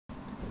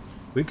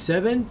Week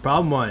 7,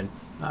 problem 1.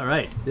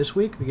 Alright, this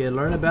week we get to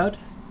learn about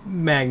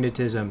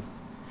magnetism.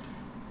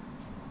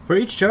 For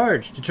each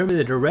charge, determine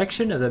the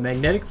direction of the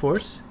magnetic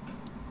force.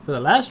 For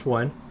the last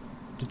one,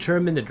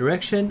 determine the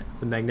direction of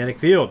the magnetic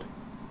field.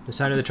 The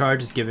sign of the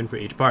charge is given for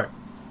each part.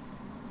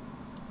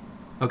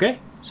 Okay,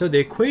 so the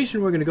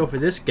equation we're going to go for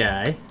this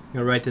guy, I'm going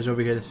to write this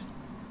over here in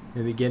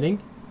the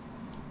beginning,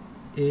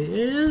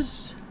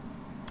 is,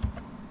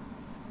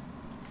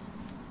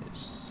 let's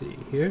see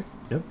here,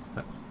 nope,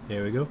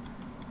 there we go,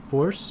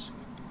 force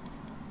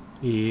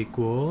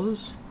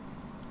equals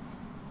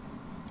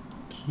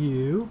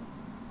Q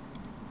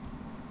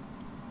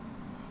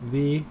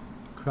V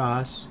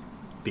cross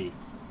B.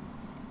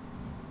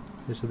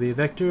 This will be a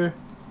vector,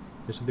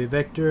 this will be a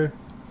vector,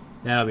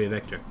 that'll be a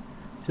vector.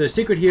 So the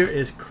secret here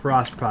is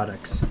cross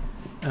products.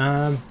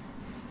 They're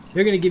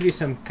going to give you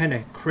some kind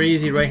of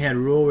crazy right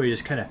hand rule where you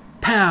just kind of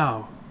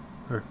pow,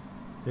 or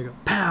there you go,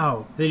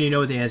 pow, then you know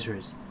what the answer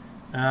is.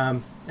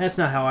 That's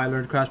not how I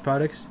learned cross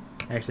products.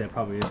 Actually, that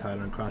probably is how I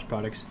learned cross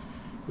products,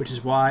 which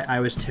is why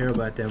I was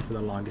terrible at them for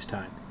the longest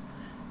time.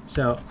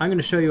 So I'm going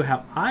to show you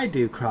how I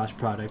do cross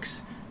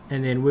products,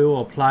 and then we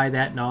will apply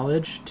that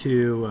knowledge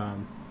to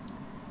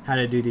how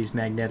to do these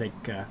magnetic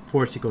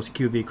force equals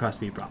QV cross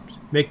B problems.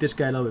 Make this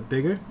guy a little bit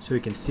bigger so we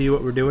can see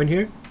what we're doing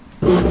here.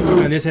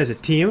 And this has a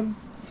team.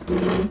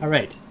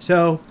 Alright,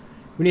 so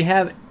when you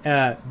have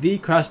V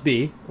cross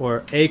B,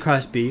 or A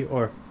cross B,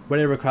 or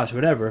whatever cross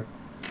whatever,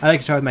 I like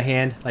to start with my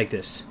hand like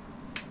this.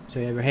 So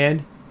you have your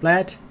hand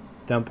flat,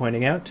 thumb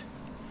pointing out.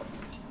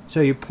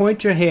 So you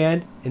point your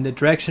hand in the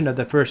direction of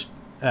the first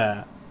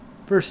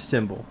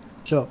symbol.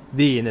 So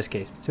V in this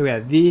case. So we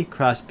have V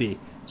cross B.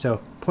 So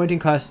pointing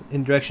cross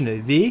in the direction of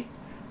V,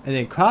 and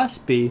then cross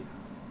B,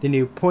 then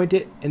you point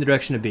it in the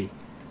direction of B.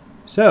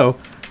 So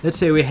let's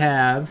say we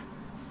have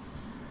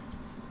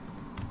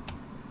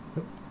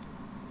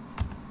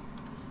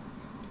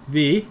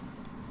V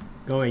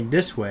going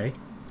this way.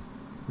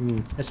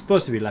 That's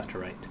supposed to be left to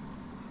right.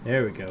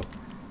 There we go.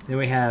 Then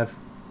we have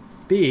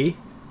B,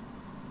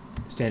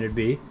 standard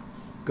B,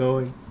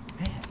 going,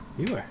 man,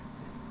 you are,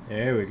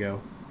 there we go,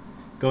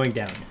 going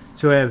down.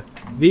 So we have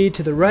V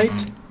to the right,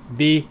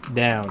 V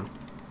down.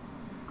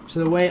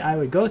 So the way I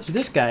would go through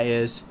this guy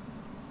is,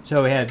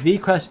 so we have V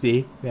cross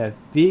B, we have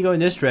V going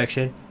this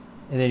direction,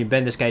 and then you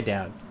bend this guy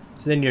down.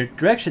 So then your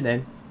direction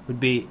then would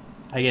be,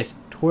 I guess,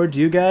 towards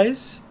you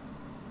guys.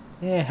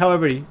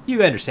 However,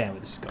 you understand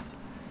where this is going.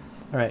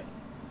 Alright,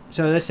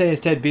 so let's say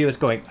instead B was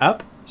going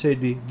up, so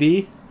it'd be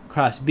V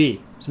cross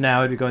B. So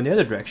now it'd be going the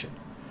other direction.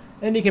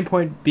 And you can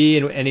point B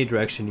in any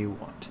direction you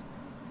want.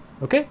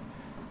 Okay?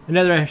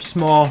 Another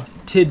small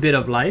tidbit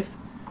of life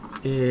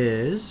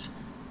is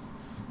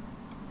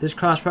this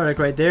cross product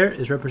right there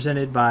is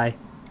represented by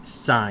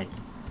sine.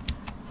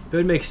 It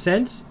would make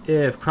sense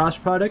if cross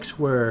products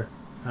were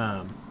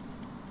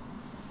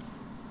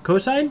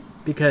cosine,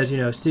 because, you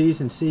know, C's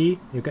and C,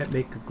 you can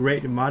make a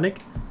great mnemonic,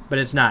 but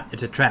it's not.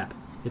 It's a trap.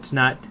 It's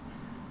not.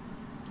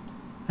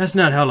 That's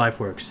not how life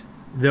works,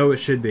 though it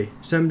should be.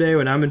 Someday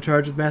when I'm in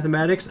charge of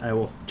mathematics, I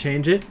will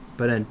change it,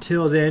 but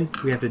until then,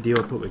 we have to deal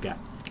with what we got.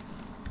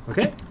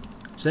 Okay?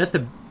 So that's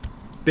the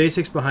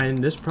basics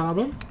behind this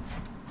problem.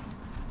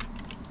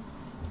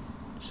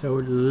 So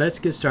let's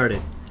get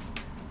started.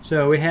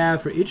 So we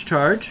have for each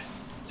charge,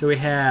 so we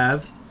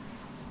have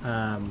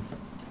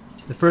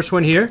the first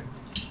one here.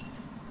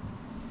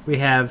 We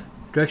have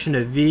direction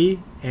of V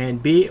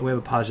and B, and we have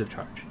a positive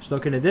charge. So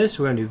looking at this,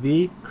 we're going to do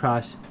V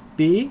cross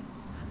B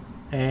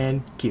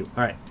and Q.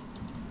 Alright.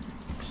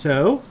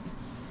 So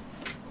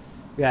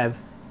we have,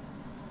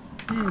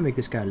 let me make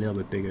this guy a little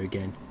bit bigger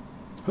again.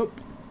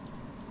 Hoop.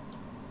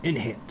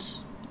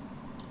 Enhance.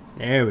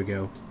 There we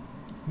go.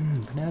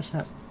 But now it's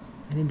not,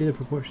 I didn't do the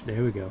proportion.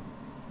 There we go.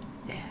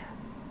 Yeah.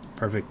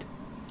 Perfect.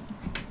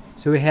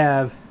 So we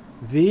have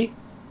V,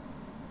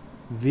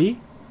 V,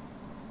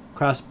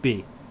 cross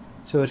B.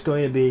 So it's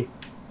going to be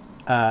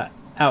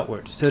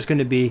outward. So it's going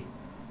to be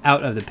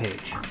out of the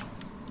page.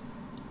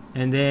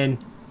 And then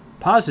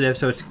positive,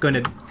 so it's going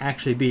to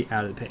actually be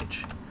out of the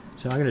page.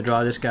 So I'm going to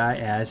draw this guy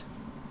as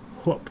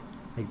whoop,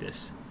 like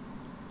this.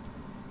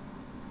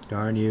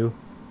 Darn you.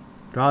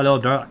 Draw a little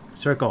dark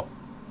circle.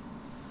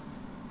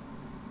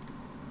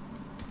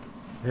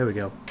 There we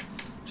go.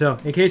 So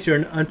in case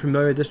you're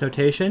unfamiliar with this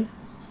notation,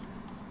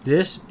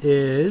 this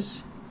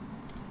is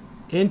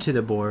into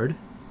the board,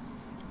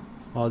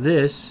 while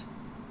this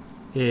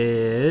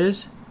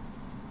is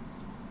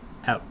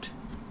out.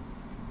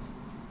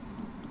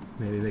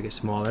 Maybe make it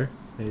smaller.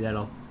 Maybe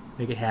that'll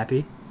make it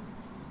happy.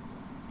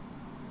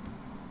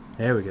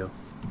 There we go.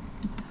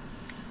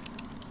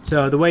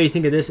 So the way you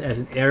think of this as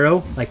an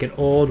arrow, like an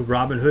old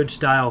Robin Hood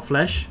style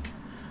flesh.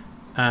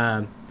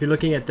 If you're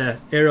looking at the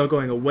arrow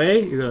going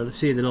away, you're going to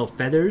see the little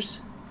feathers.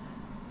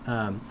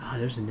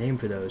 There's a name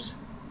for those.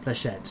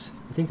 Flechettes.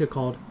 I think they're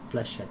called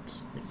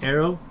flechettes. An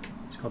arrow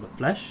is called a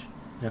flesh,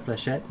 and a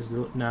flechette is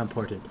not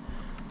important.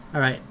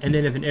 Alright, and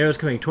then if an arrow is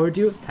coming towards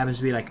you, it happens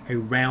to be like a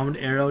round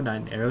arrow, not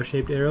an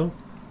arrow-shaped arrow,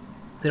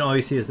 then all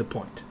you see is the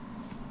point.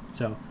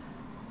 So,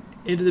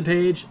 into the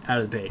page,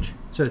 out of the page.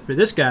 So for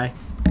this guy,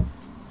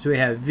 so we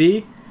have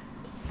V,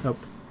 oh,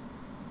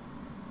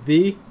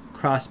 V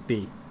cross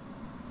B.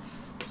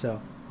 So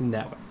in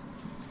that way.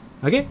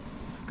 Okay,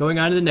 going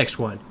on to the next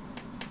one.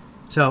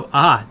 So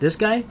this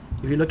guy,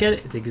 if you look at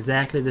it, it's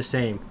exactly the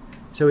same.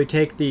 So we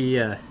take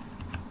the,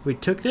 we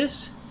took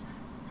this,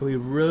 and we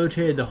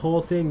rotated the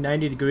whole thing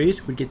 90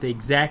 degrees. We get the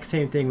exact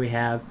same thing we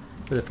have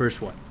for the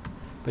first one.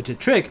 But it's a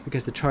trick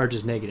because the charge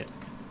is negative.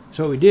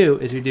 So what we do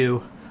is we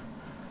do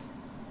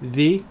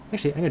V,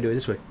 actually I'm going to do it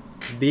this way.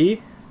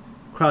 V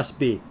cross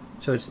B.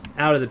 So it's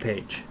out of the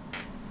page.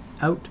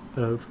 Out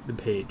of the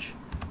page.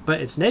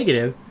 But it's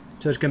negative,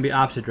 so it's going to be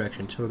opposite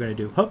direction. So we're going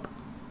to do hop,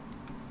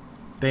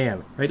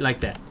 bam, right like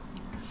that.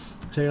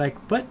 So you're like,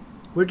 what?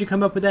 Where'd you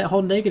come up with that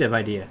whole negative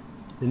idea?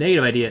 The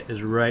negative idea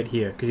is right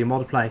here, because you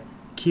multiply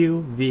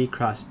Q, V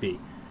cross B.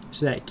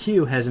 So that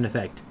Q has an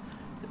effect.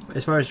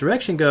 As far as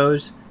direction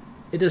goes,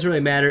 it doesn't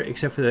really matter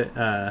except for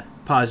the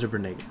positive or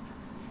negative.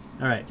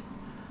 Alright,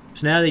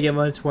 so now they give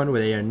us one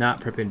where they are not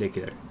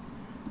perpendicular.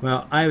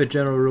 Well, I have a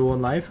general rule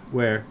in life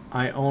where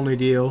I only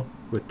deal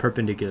with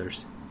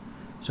perpendiculars.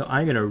 So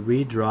I'm going to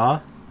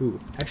redraw. Ooh,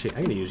 actually,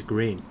 I'm going to use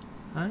green.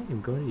 I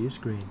am going to use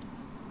green.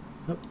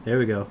 Oh, there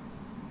we go.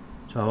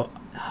 So,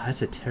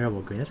 that's a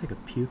terrible green. That's like a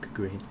puke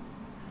green.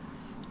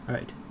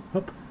 Alright,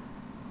 hop.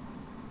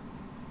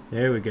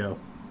 There we go.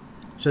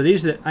 So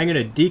these, I'm going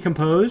to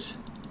decompose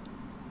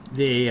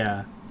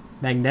the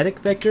magnetic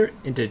vector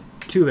into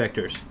two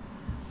vectors.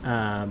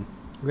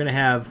 We're going to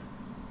have,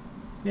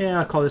 yeah,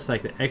 I'll call this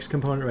like the X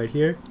component right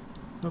here.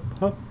 Hop,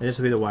 hop. And this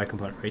will be the Y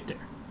component right there.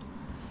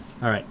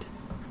 Alright.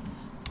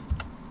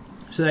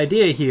 So the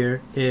idea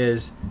here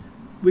is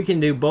we can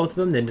do both of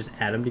them, then just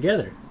add them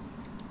together.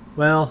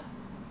 Well,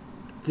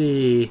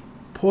 the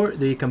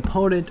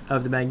component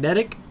of the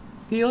magnetic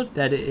field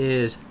that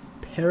is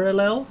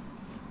parallel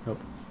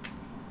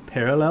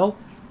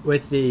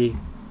with the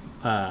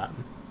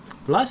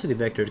velocity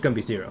vector is going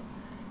to be 0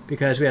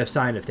 because we have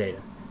sine of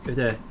theta. If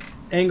the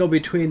angle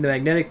between the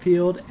magnetic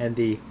field and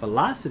the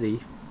velocity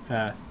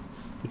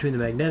between the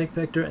magnetic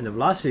vector and the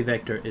velocity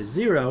vector is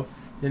 0,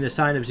 then the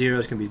sine of 0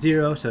 is going to be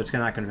 0, so it's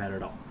not going to matter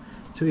at all.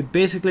 So we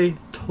basically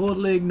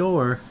totally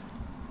ignore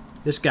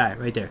this guy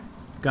right there.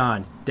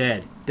 Gone.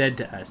 Dead. Dead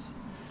to us.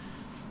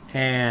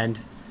 And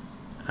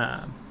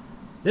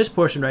this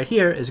portion right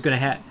here is going to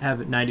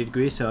have 90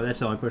 degrees, so that's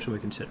the only portion we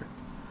consider.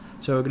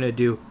 So we're going to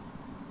do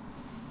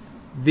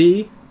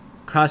V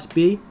cross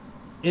B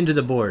into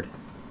the board.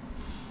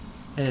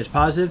 And it's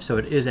positive, so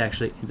it is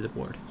actually into the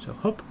board. So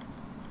hop,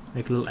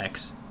 make a little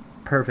X.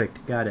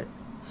 Perfect. Got it.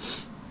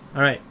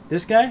 Alright,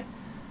 this guy.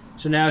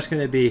 So now it's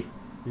going to be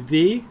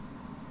V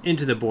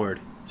into the board.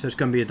 So it's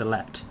going to be at the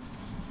left.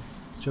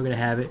 So we're going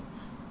to have it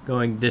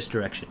going this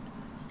direction.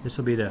 This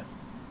will be the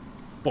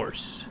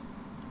force.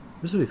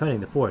 This will be finding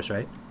the force,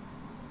 right?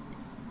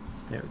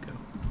 There we go.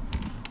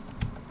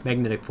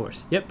 Magnetic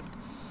force. Yep.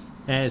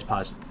 And it's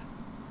positive.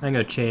 I'm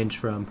going to change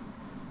from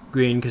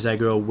green because I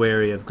grow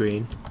wary of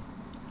green.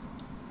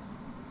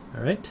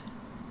 Alright.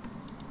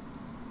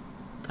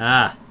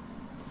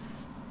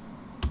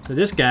 So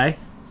this guy,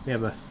 we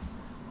have a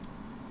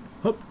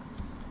whoop,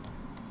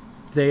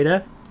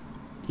 theta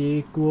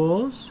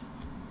equals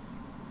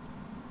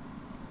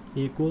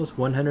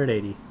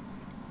 180.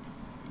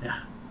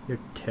 Ugh, you're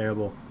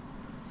terrible.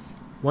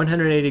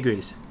 180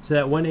 degrees. So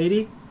that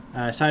 180,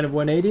 sine of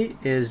 180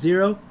 is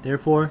 0,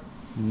 therefore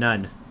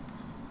none.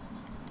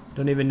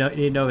 Don't even need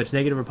to know if it's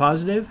negative or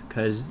positive,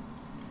 because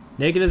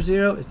negative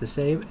 0 is the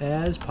same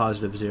as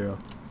positive 0.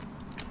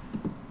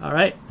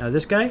 Alright, now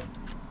this guy,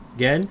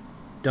 again,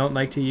 don't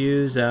like to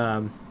use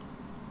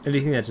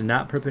anything that's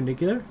not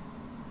perpendicular.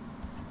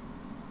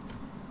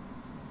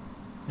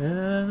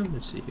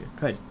 Let's see here.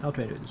 I'll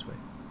try to do it this way.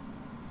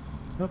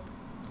 Up.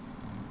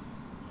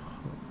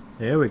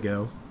 There we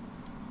go.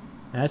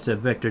 That's a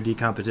vector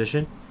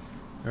decomposition.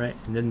 Alright,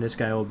 and then this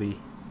guy will be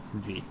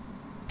V.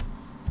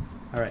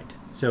 Alright,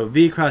 so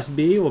V cross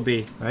B will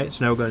be, alright,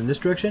 so now we're going in this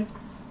direction.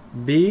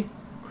 B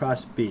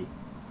cross B.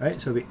 Alright,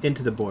 so it'll be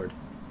into the board.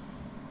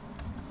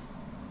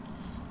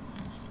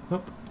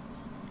 Up.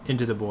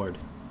 Into the board.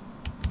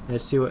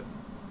 Let's see what,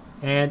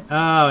 and,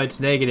 oh, it's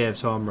negative,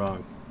 so I'm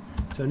wrong.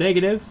 So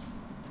negative,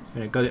 I'm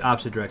going to go the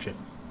opposite direction.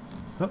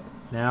 Up.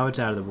 Now it's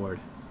out of the board.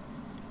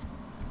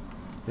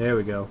 There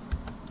we go.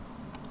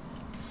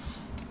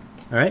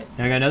 Alright,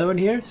 now I got another one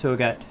here. So we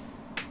got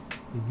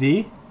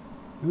V.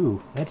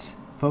 Ooh, that's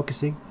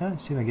focusing. See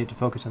if I can get to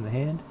focus on the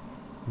hand.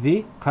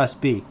 V cross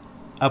B.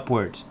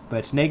 Upwards. But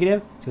it's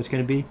negative, so it's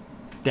going to be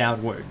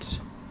downwards.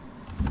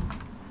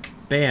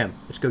 Bam.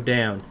 Let's go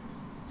down.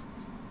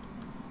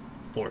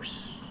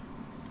 Force.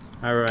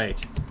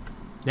 Alright.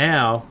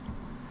 Now,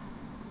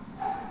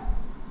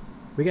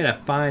 we got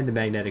to find the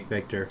magnetic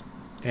vector,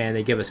 and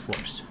they give us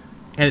force.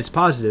 And it's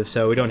positive,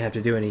 so we don't have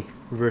to do any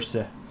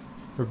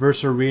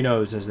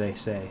reverserinos, as they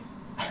say.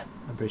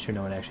 I'm pretty sure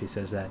no one actually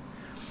says that.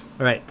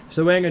 Alright,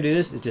 so the way I'm going to do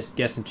this is just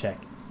guess and check.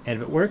 And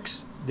if it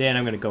works, then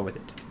I'm going to go with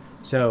it.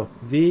 So,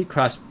 V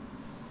cross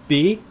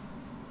B.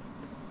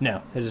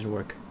 No, that doesn't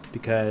work,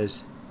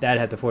 because that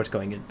had the force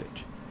going in the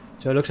page.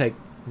 So it looks like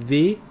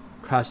V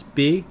cross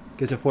B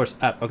gives a force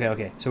up.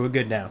 Okay, so we're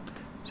good now.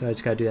 So I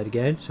just got to do that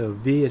again. So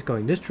V is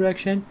going this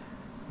direction.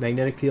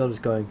 Magnetic field is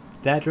going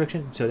that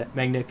direction. So that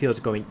magnetic field is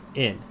going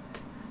in.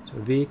 So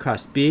V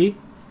cross B.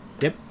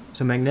 Yep.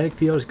 So magnetic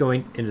field is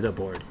going into the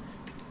board.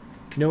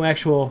 No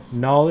actual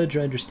knowledge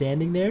or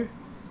understanding there.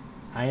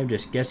 I am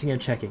just guessing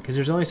and checking because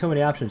there's only so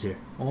many options here.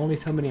 Only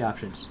so many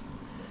options.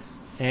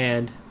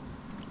 And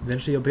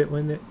eventually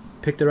you'll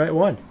pick the right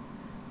one.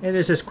 And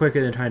it's just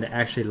quicker than trying to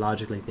actually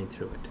logically think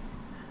through it.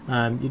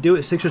 You do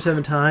it 6 or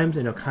 7 times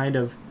and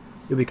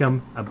you'll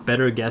become a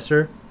better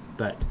guesser,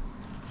 but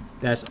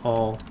that's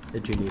all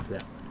that you need for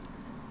that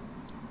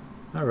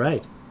one.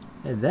 Alright,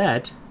 and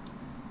that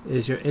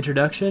is your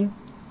introduction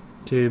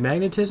to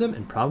magnetism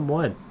and problem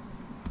 1.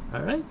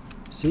 Alright,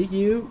 see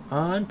you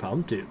on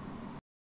problem 2.